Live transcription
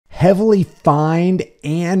heavily fined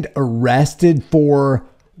and arrested for,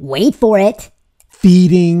 wait for it,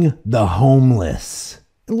 feeding the homeless.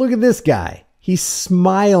 And look at this guy. He's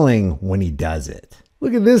smiling when he does it.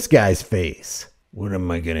 Look at this guy's face. What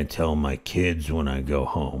am I going to tell my kids when I go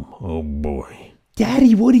home? Oh boy.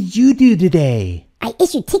 Daddy, what did you do today? I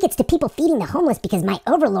issued tickets to people feeding the homeless because my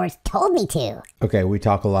overlords told me to. Okay, we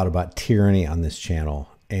talk a lot about tyranny on this channel,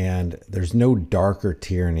 and there's no darker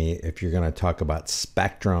tyranny if you're going to talk about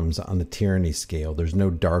spectrums on the tyranny scale. There's no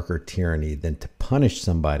darker tyranny than to punish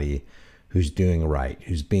somebody who's doing right,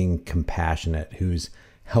 who's being compassionate, who's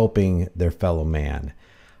helping their fellow man.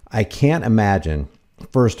 I can't imagine,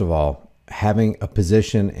 first of all, having a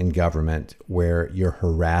position in government where you're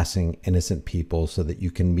harassing innocent people so that you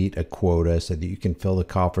can meet a quota, so that you can fill the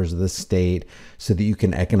coffers of the state, so that you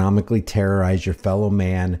can economically terrorize your fellow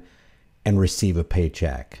man and receive a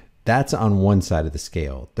paycheck. That's on one side of the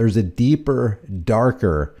scale. There's a deeper,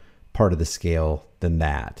 darker part of the scale than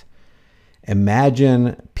that.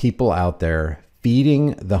 Imagine people out there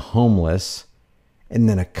feeding the homeless, and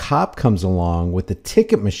then a cop comes along with a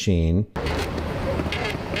ticket machine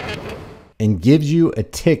and gives you a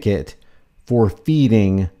ticket for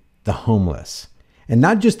feeding the homeless. And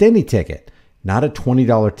not just any ticket, not a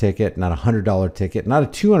 $20 ticket, not a $100 ticket, not a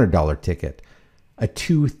 $200 ticket, a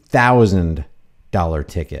 $2,000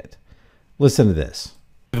 ticket. Listen to this.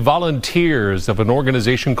 Volunteers of an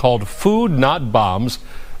organization called Food Not Bombs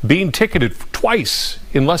being ticketed twice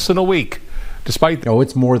in less than a week, despite... Oh,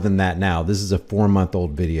 it's more than that now. This is a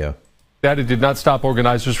 4-month-old video. That it did not stop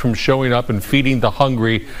organizers from showing up and feeding the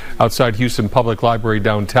hungry outside Houston Public Library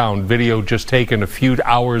downtown. Video just taken a few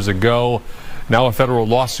hours ago. Now a federal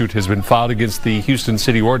lawsuit has been filed against the Houston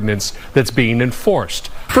City Ordinance that's being enforced.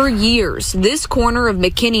 For years, this corner of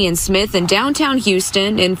McKinney and Smith in downtown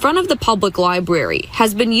Houston in front of the public library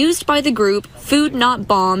has been used by the group Food Not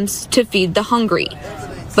Bombs to feed the hungry.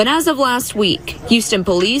 But as of last week, Houston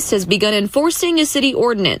police has begun enforcing a city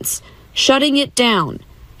ordinance, shutting it down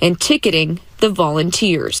and ticketing the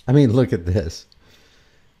volunteers. I mean, look at this.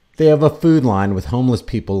 They have a food line with homeless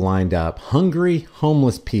people lined up. Hungry,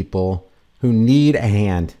 homeless people who need a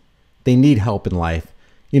hand. They need help in life.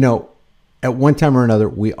 You know, at one time or another,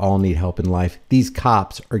 we all need help in life. These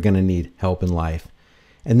cops are going to need help in life.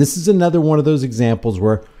 And this is another one of those examples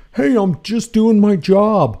where, hey, I'm just doing my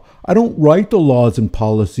job. I don't write the laws and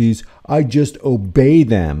policies. I just obey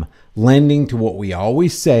them. Lending to what we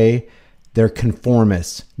always say, they're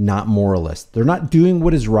conformists, not moralists. They're not doing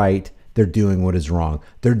what is right. They're doing what is wrong.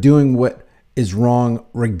 They're doing what is wrong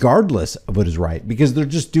regardless of what is right because they're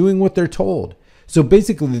just doing what they're told. So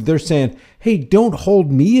basically they're saying, hey, don't hold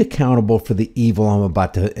me accountable for the evil I'm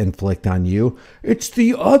about to inflict on you. It's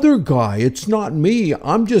the other guy. It's not me.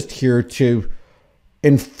 I'm just here to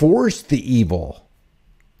enforce the evil.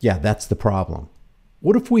 Yeah, that's the problem.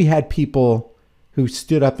 What if we had people who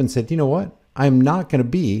stood up and said, you know what? I'm not going to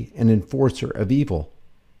be an enforcer of evil.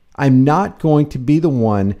 I'm not going to be the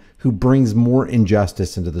one who brings more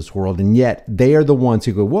injustice into this world. And yet they are the ones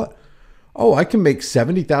who go, what? Oh, I can make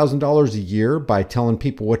 $70,000 a year by telling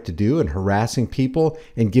people what to do and harassing people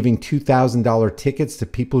and giving $2,000 tickets to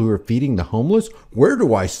people who are feeding the homeless. Where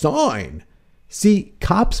do I sign? See,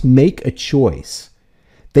 cops make a choice.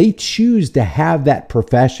 They choose to have that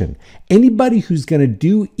profession. Anybody who's going to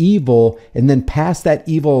do evil and then pass that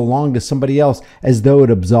evil along to somebody else as though it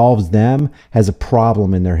absolves them has a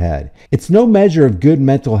problem in their head. It's no measure of good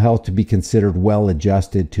mental health to be considered well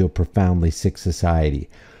adjusted to a profoundly sick society.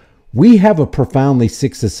 We have a profoundly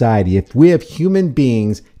sick society if we have human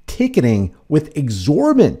beings ticketing with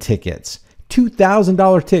exorbitant tickets.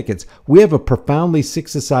 $2,000 tickets. We have a profoundly sick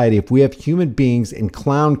society if we have human beings in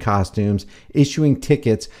clown costumes issuing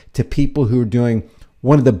tickets to people who are doing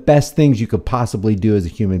one of the best things you could possibly do as a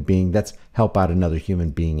human being. That's help out another human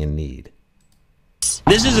being in need.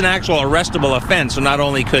 This is an actual arrestable offense, so not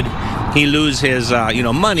only could he lose his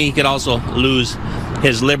money, he could also lose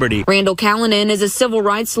his liberty. Randall Callanan is a civil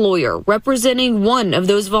rights lawyer representing one of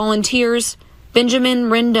those volunteers, Benjamin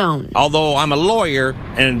Rendon. Although I'm a lawyer,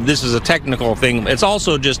 and this is a technical thing, it's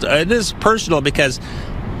also just, it is personal because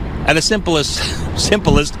at the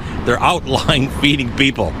simplest, they're outlawing feeding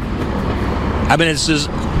people. I mean, it's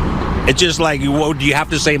just like, do you have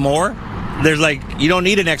to say more? There's like, you don't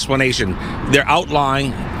need an explanation. They're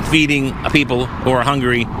outlawing feeding people who are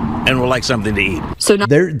hungry and would like something to eat. So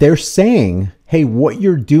they're saying, hey, what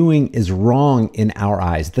you're doing is wrong in our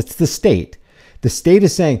eyes. That's the state. The state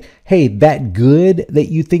is saying, hey, that good that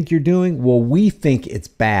you think you're doing, well, we think it's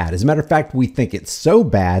bad. As a matter of fact, we think it's so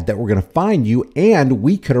bad that we're going to fine you and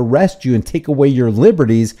we could arrest you and take away your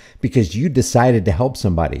liberties because you decided to help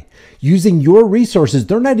somebody. Using your resources,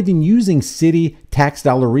 they're not even using city tax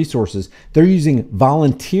dollar resources. They're using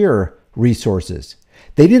volunteer resources.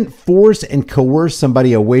 They didn't force and coerce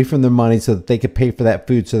somebody away from their money so that they could pay for that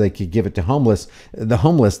food so they could give it to the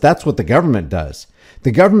homeless. That's what the government does.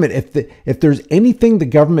 The government, if there's anything the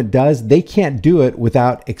government does, they can't do it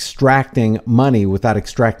without extracting money, without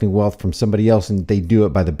extracting wealth from somebody else, and they do it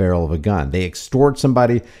by the barrel of a gun. They extort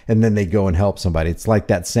somebody, and then they go and help somebody. It's like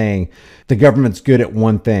that saying, the government's good at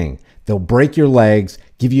one thing. They'll break your legs,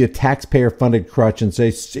 give you a taxpayer-funded crutch, and say,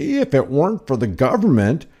 see, if it weren't for the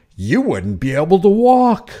government, you wouldn't be able to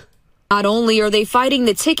walk. Not only are they fighting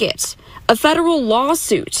the ticket, a federal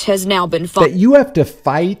lawsuit has now been filed. That you have to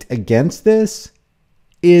fight against this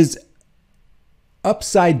is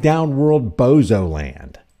upside down world bozo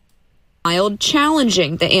land.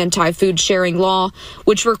 Challenging the anti-food sharing law,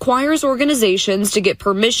 which requires organizations to get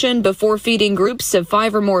permission before feeding groups of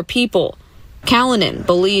 5 or more people. Callanan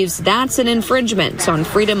believes that's an infringement on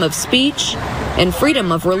freedom of speech and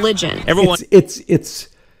freedom of religion. Everyone,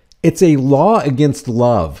 it's a law against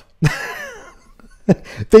love.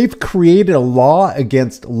 They've created a law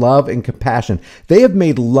against love and compassion. They have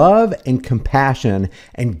made love and compassion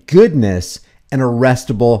and goodness an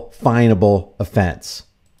arrestable, finable offense.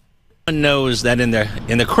 everyone knows that in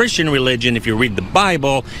the Christian religion, if you read the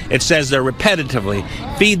Bible, it says there repetitively,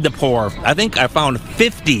 feed the poor. I think I found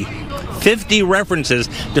 50 references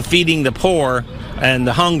to feeding the poor and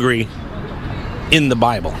the hungry in the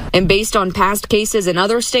Bible. And based on past cases in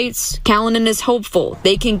other states, Callanan is hopeful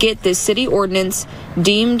they can get this city ordinance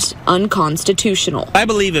deemed unconstitutional. I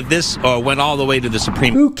believe if this went all the way to the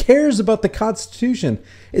Supreme Who cares about the Constitution?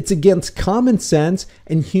 It's against common sense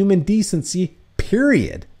and human decency,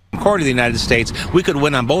 period. Court of the United States, we could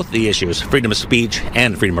win on both the issues, freedom of speech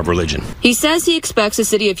and freedom of religion. He says he expects the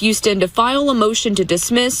city of Houston to file a motion to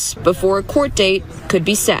dismiss before a court date could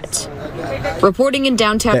be set. Reporting in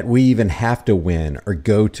downtown... That we even have to win or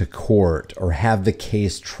go to court or have the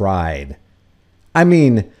case tried. I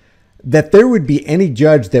mean, that there would be any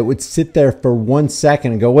judge that would sit there for 1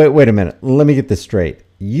 second and go, wait a minute, let me get this straight.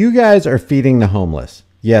 You guys are feeding the homeless.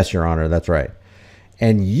 Yes, Your Honor, that's right.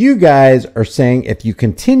 And you guys are saying if you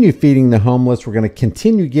continue feeding the homeless, we're going to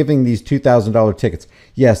continue giving these $2,000 tickets.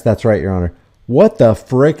 Yes, that's right, Your Honor. What the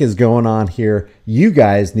frick is going on here? You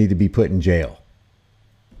guys need to be put in jail.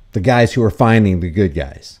 The guys who are finding the good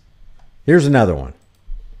guys. Here's another one.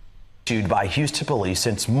 By Houston police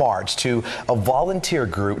since March to a volunteer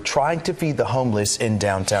group trying to feed the homeless in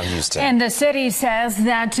downtown Houston. And the city says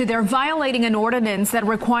that they're violating an ordinance that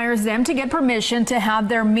requires them to get permission to have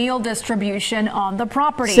their meal distribution on the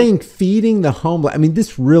property. Saying feeding the homeless, I mean,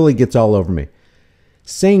 this really gets all over me.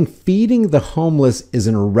 Saying feeding the homeless is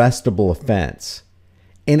an arrestable offense.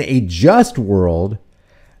 In a just world,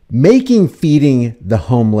 making feeding the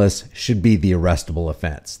homeless should be the arrestable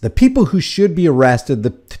offense. The people who should be arrested,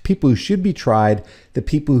 the people who should be tried, the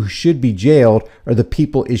people who should be jailed are the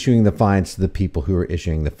people issuing the fines to the people who are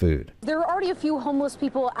issuing the food. There are already a few homeless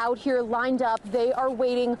people out here lined up. They are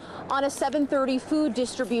waiting on a 7:30 food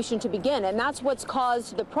distribution to begin, and that's what's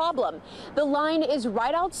caused the problem. The line is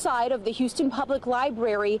right outside of the Houston Public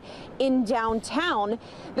Library in downtown.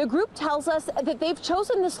 The group tells us that they've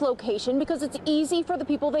chosen this location because it's easy for the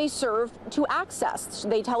people they serve to access.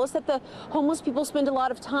 They tell us that the homeless people spend a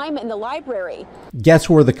lot of time in the library. Guess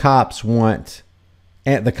where the cops want,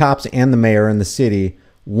 and the cops and the mayor and the city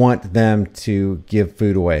want them to give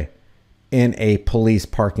food away? In a police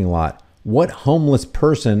parking lot. What homeless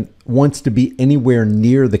person wants to be anywhere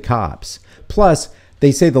near the cops? Plus,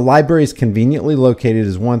 they say the library is conveniently located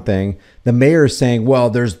is one thing. The mayor is saying, well,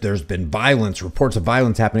 there's been violence, reports of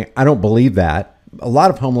violence happening. I don't believe that. A lot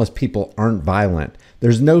of homeless people aren't violent.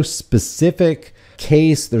 There's no specific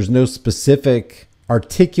case. There's no specific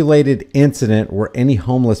articulated incident where any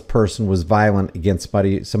homeless person was violent against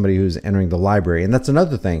somebody who's entering the library. And that's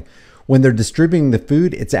another thing. When they're distributing the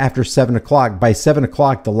food, it's after 7 o'clock. By 7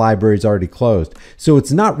 o'clock, the library's already closed. So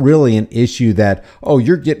it's not really an issue that, oh,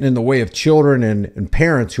 you're getting in the way of children and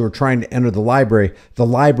parents who are trying to enter the library. The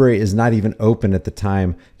library is not even open at the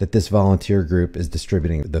time that this volunteer group is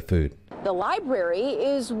distributing the food. The library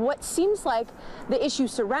is what seems like the issue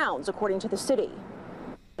surrounds, according to the city.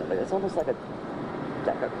 It's almost like a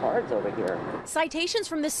deck of cards over here. Citations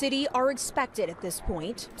from the city are expected at this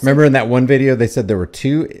point. Remember in that one video, they said there were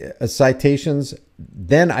 2 citations.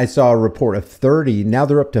 Then I saw a report of 30. Now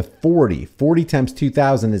they're up to 40. 40 times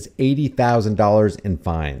 2,000 is $80,000 in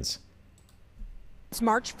fines. Since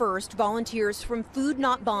March 1st, volunteers from Food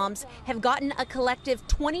Not Bombs have gotten a collective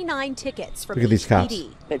 29 tickets from Look at these cops.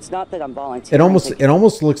 HPD. It's not that I'm volunteering. It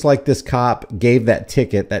almost looks like this cop gave that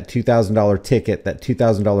ticket, that $2,000 ticket, that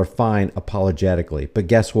 $2,000 fine apologetically. But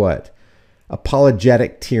guess what?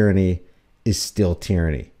 Apologetic tyranny is still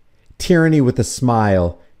tyranny. Tyranny with a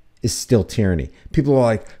smile is still tyranny. People are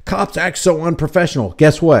like, cops act so unprofessional.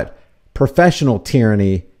 Guess what? Professional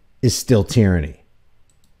tyranny is still tyranny.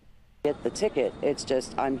 Get the ticket. It's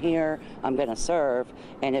just, I'm here, I'm going to serve,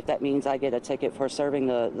 and if that means I get a ticket for serving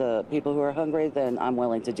the people who are hungry, then I'm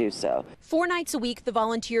willing to do so. 4 nights a week, the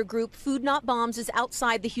volunteer group Food Not Bombs is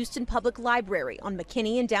outside the Houston Public Library on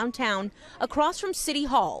McKinney in downtown, across from City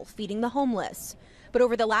Hall, feeding the homeless. But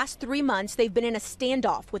over the last 3 months, they've been in a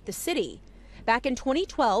standoff with the city. Back in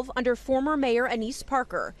 2012, under former Mayor Anise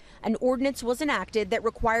Parker, an ordinance was enacted that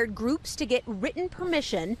required groups to get written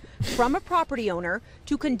permission from a property owner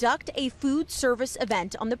to conduct a food service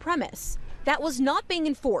event on the premise. That was not being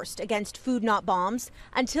enforced against Food Not Bombs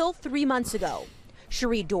until 3 months ago.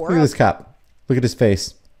 Cherie Dorr. Look at this cop. Look at his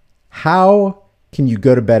face. How can you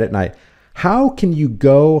go to bed at night? How can you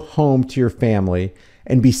go home to your family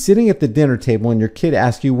and be sitting at the dinner table and your kid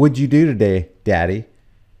asks you, what'd you do today, Daddy?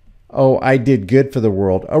 Oh, I did good for the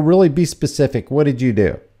world. Oh, really? Be specific. What did you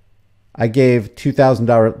do? I gave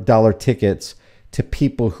 $2,000 tickets to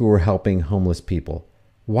people who were helping homeless people.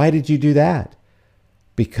 Why did you do that?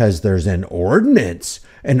 Because there's an ordinance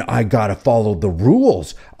and I got to follow the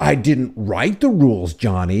rules. I didn't write the rules,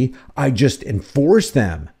 Johnny. I just enforce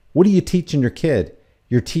them. What are you teaching your kid?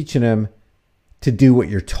 You're teaching him to do what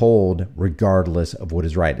you're told regardless of what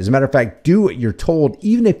is right. As a matter of fact, do what you're told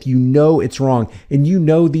even if you know it's wrong. And you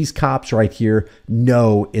know these cops right here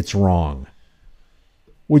know it's wrong.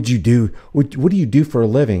 What'd you do? What do you do for a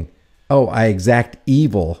living? Oh, I exact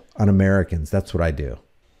evil on Americans. That's what I do.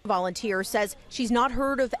 Volunteer says she's not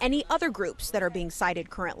heard of any other groups that are being cited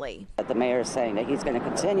currently. The mayor is saying that he's going to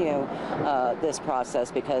continue this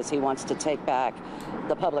process because he wants to take back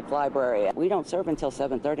the public library. We don't serve until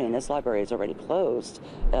 7:30, and this library is already closed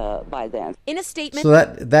by then. In a statement, so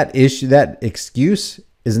that excuse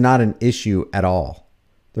is not an issue at all.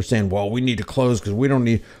 They're saying, well, we need to close because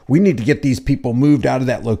we need to get these people moved out of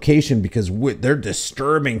that location because they're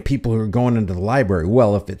disturbing people who are going into the library.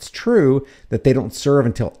 Well, if it's true that they don't serve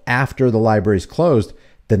until after the library is closed,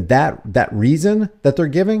 then that reason that they're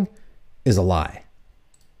giving is a lie.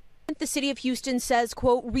 the city of Houston says,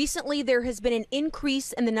 quote, recently there has been an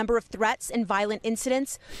increase in the number of threats and violent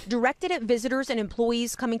incidents directed at visitors and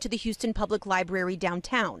employees coming to the Houston Public Library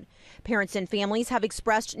downtown. Parents and families have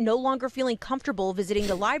expressed no longer feeling comfortable visiting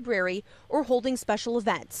the library or holding special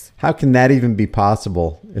events. How can that even be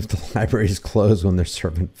possible if the library is closed when they're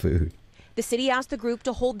serving food? The city asked the group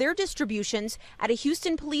to hold their distributions at a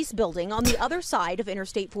Houston police building on the other side of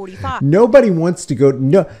Interstate 45. Nobody wants to go.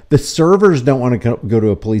 No, the servers don't want to go to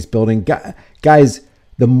a police building. Guys,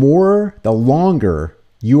 the longer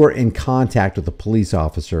you are in contact with a police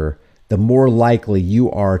officer, the more likely you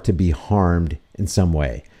are to be harmed in some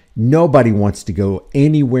way. Nobody wants to go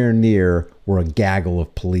anywhere near where a gaggle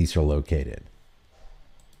of police are located.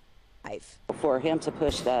 For him to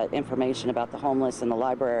push that information about the homeless in the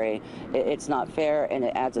library, it's not fair, and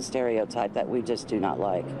it adds a stereotype that we just do not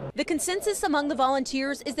like. The consensus among the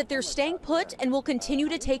volunteers is that they're staying put and will continue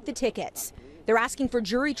to take the tickets. They're asking for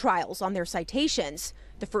jury trials on their citations.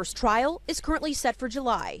 The first trial is currently set for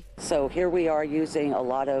July. So here we are using a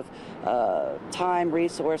lot of time,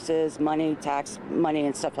 resources, money, tax money,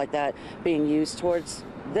 and stuff like that being used towards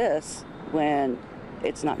this when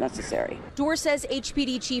it's not necessary. Dorr says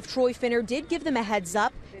HPD Chief Troy Finner did give them a heads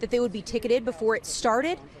up that they would be ticketed before it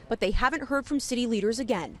started, but they haven't heard from city leaders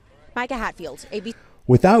again. Micah Hatfield, ABC.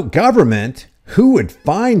 Without government, who would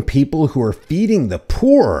find people who are feeding the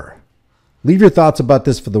poor? Leave your thoughts about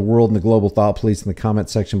this for the world and the global thought police in the comment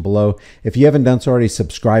section below. If you haven't done so already,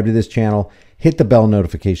 subscribe to this channel. Hit the bell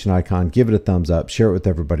notification icon. Give it a thumbs up. Share it with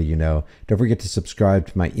everybody you know. Don't forget to subscribe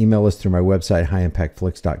to my email list through my website,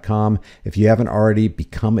 highimpactflix.com. If you haven't already,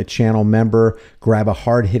 become a channel member. Grab a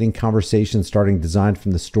hard-hitting conversation starting design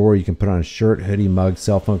from the store. You can put on a shirt, hoodie, mug,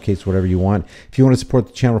 cell phone case, whatever you want. If you want to support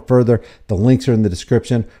the channel further, the links are in the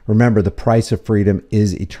description. Remember, the price of freedom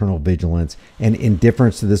is eternal vigilance, and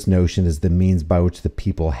indifference to this notion is the means by which the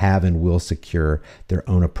people have and will secure their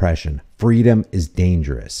own oppression. Freedom is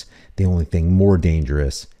dangerous. The only thing more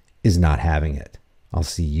dangerous is not having it. I'll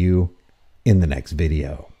see you in the next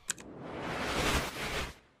video.